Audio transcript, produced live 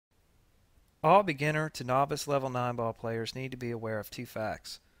All beginner to novice level 9 ball players need to be aware of two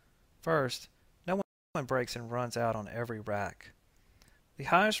facts. First, no one breaks and runs out on every rack. The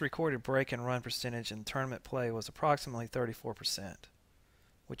highest recorded break and run percentage in tournament play was approximately 34%,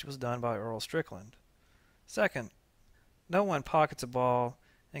 which was done by Earl Strickland. Second, no one pockets a ball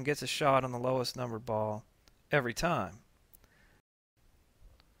and gets a shot on the lowest numbered ball every time.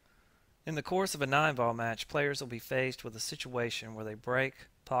 In the course of a 9-ball match, players will be faced with a situation where they break,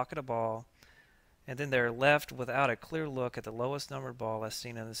 pocket a ball, and then they are left without a clear look at the lowest numbered ball as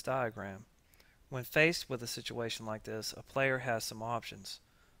seen in this diagram. When faced with a situation like this, a player has some options.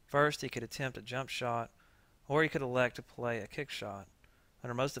 First, he could attempt a jump shot, or he could elect to play a kick shot.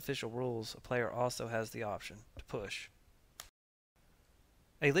 Under most official rules, a player also has the option to push.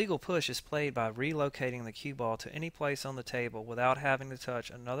 A legal push is played by relocating the cue ball to any place on the table without having to touch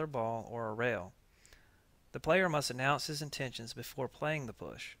another ball or a rail. The player must announce his intentions before playing the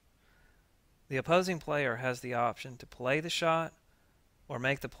push. The opposing player has the option to play the shot or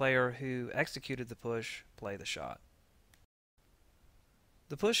make the player who executed the push play the shot.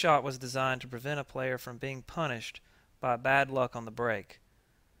 The push shot was designed to prevent a player from being punished by bad luck on the break.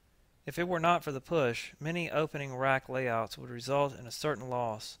 If it were not for the push, many opening rack layouts would result in a certain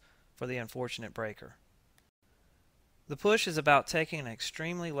loss for the unfortunate breaker. The push is about taking an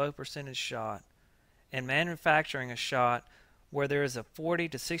extremely low percentage shot and manufacturing a shot where there is a 40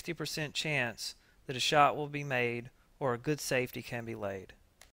 to 60% chance that a shot will be made or a good safety can be laid.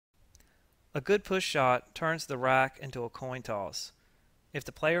 A good push shot turns the rack into a coin toss. If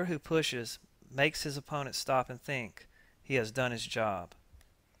the player who pushes makes his opponent stop and think, he has done his job.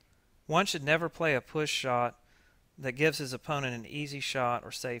 One should never play a push shot that gives his opponent an easy shot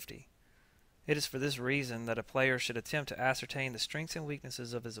or safety. It is for this reason that a player should attempt to ascertain the strengths and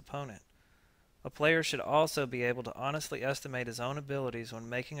weaknesses of his opponent. A player should also be able to honestly estimate his own abilities when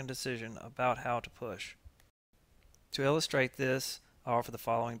making a decision about how to push. To illustrate this, I offer the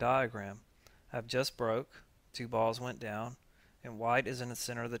following diagram. I have just broke, 2 balls went down, and white is in the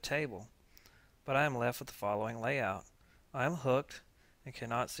center of the table. But I am left with the following layout. I am hooked and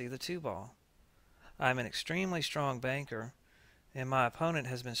cannot see the 2 ball. I am an extremely strong banker, and my opponent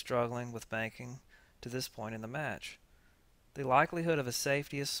has been struggling with banking to this point in the match. The likelihood of a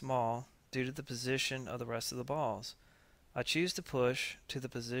safety is small due to the position of the rest of the balls. I choose to push to the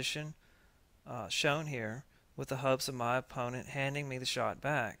position shown here with the hopes of my opponent handing me the shot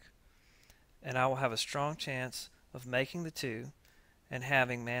back, and I will have a strong chance of making the 2 and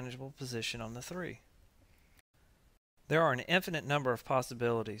having manageable position on the 3. There are an infinite number of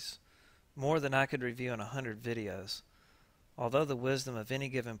possibilities, more than I could review in 100 videos. Although the wisdom of any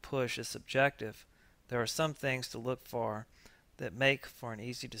given push is subjective, there are some things to look for that make for an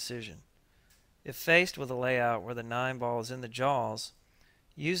easy decision. If faced with a layout where the 9 ball is in the jaws,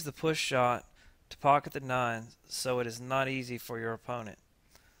 use the push shot to pocket the 9 so it is not easy for your opponent.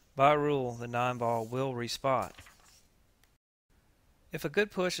 By rule, the 9 ball will respot. If a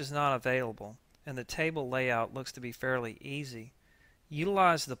good push is not available, and the table layout looks to be fairly easy,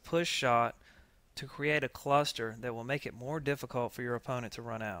 utilize the push shot to create a cluster that will make it more difficult for your opponent to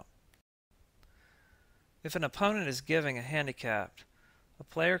run out. If an opponent is giving a handicap, a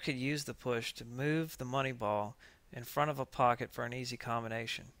player could use the push to move the money ball in front of a pocket for an easy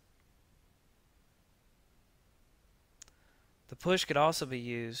combination. The push could also be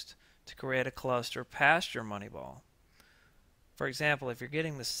used to create a cluster past your money ball. For example, if you're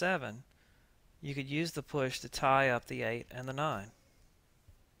getting the 7, you could use the push to tie up the 8 and the 9.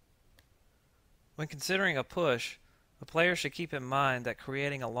 When considering a push, a player should keep in mind that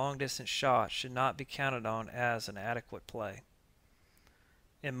creating a long-distance shot should not be counted on as an adequate play.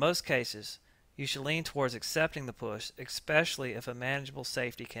 In most cases, you should lean towards accepting the push, especially if a manageable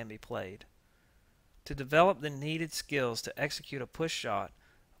safety can be played. To develop the needed skills to execute a push shot,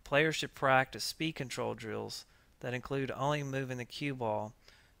 a player should practice speed control drills that include only moving the cue ball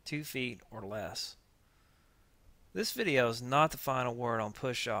 2 feet or less. This video is not the final word on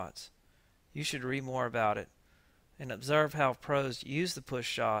push shots. You should read more about it and observe how pros use the push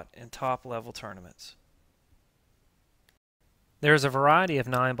shot in top-level tournaments. There is a variety of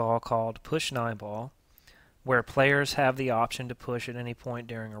 9-ball called push 9-ball, where players have the option to push at any point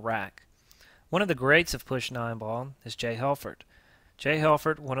during a rack. One of the greats of push 9-ball is Jay Helfert. Jay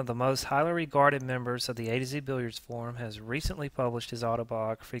Helfert, one of the most highly regarded members of the A to Z Billiards Forum, has recently published his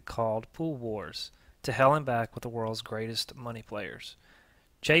autobiography called Pool Wars, To Hell and Back with the World's Greatest Money Players.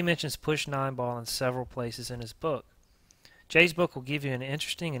 Jay mentions push 9-ball in several places in his book. Jay's book will give you an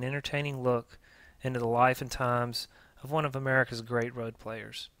interesting and entertaining look into the life and times of one of America's great road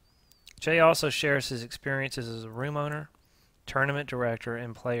players. Jay also shares his experiences as a room owner, tournament director,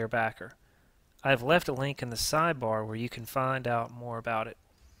 and player backer. I've left a link in the sidebar where you can find out more about it.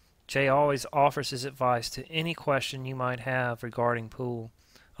 Jay always offers his advice to any question you might have regarding pool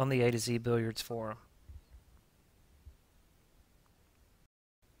on the A to Z Billiards forum.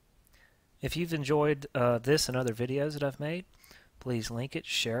 If you've enjoyed this and other videos that I've made, please link it,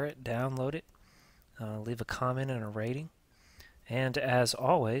 share it, download it, leave a comment and a rating. And as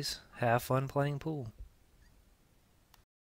always, have fun playing pool.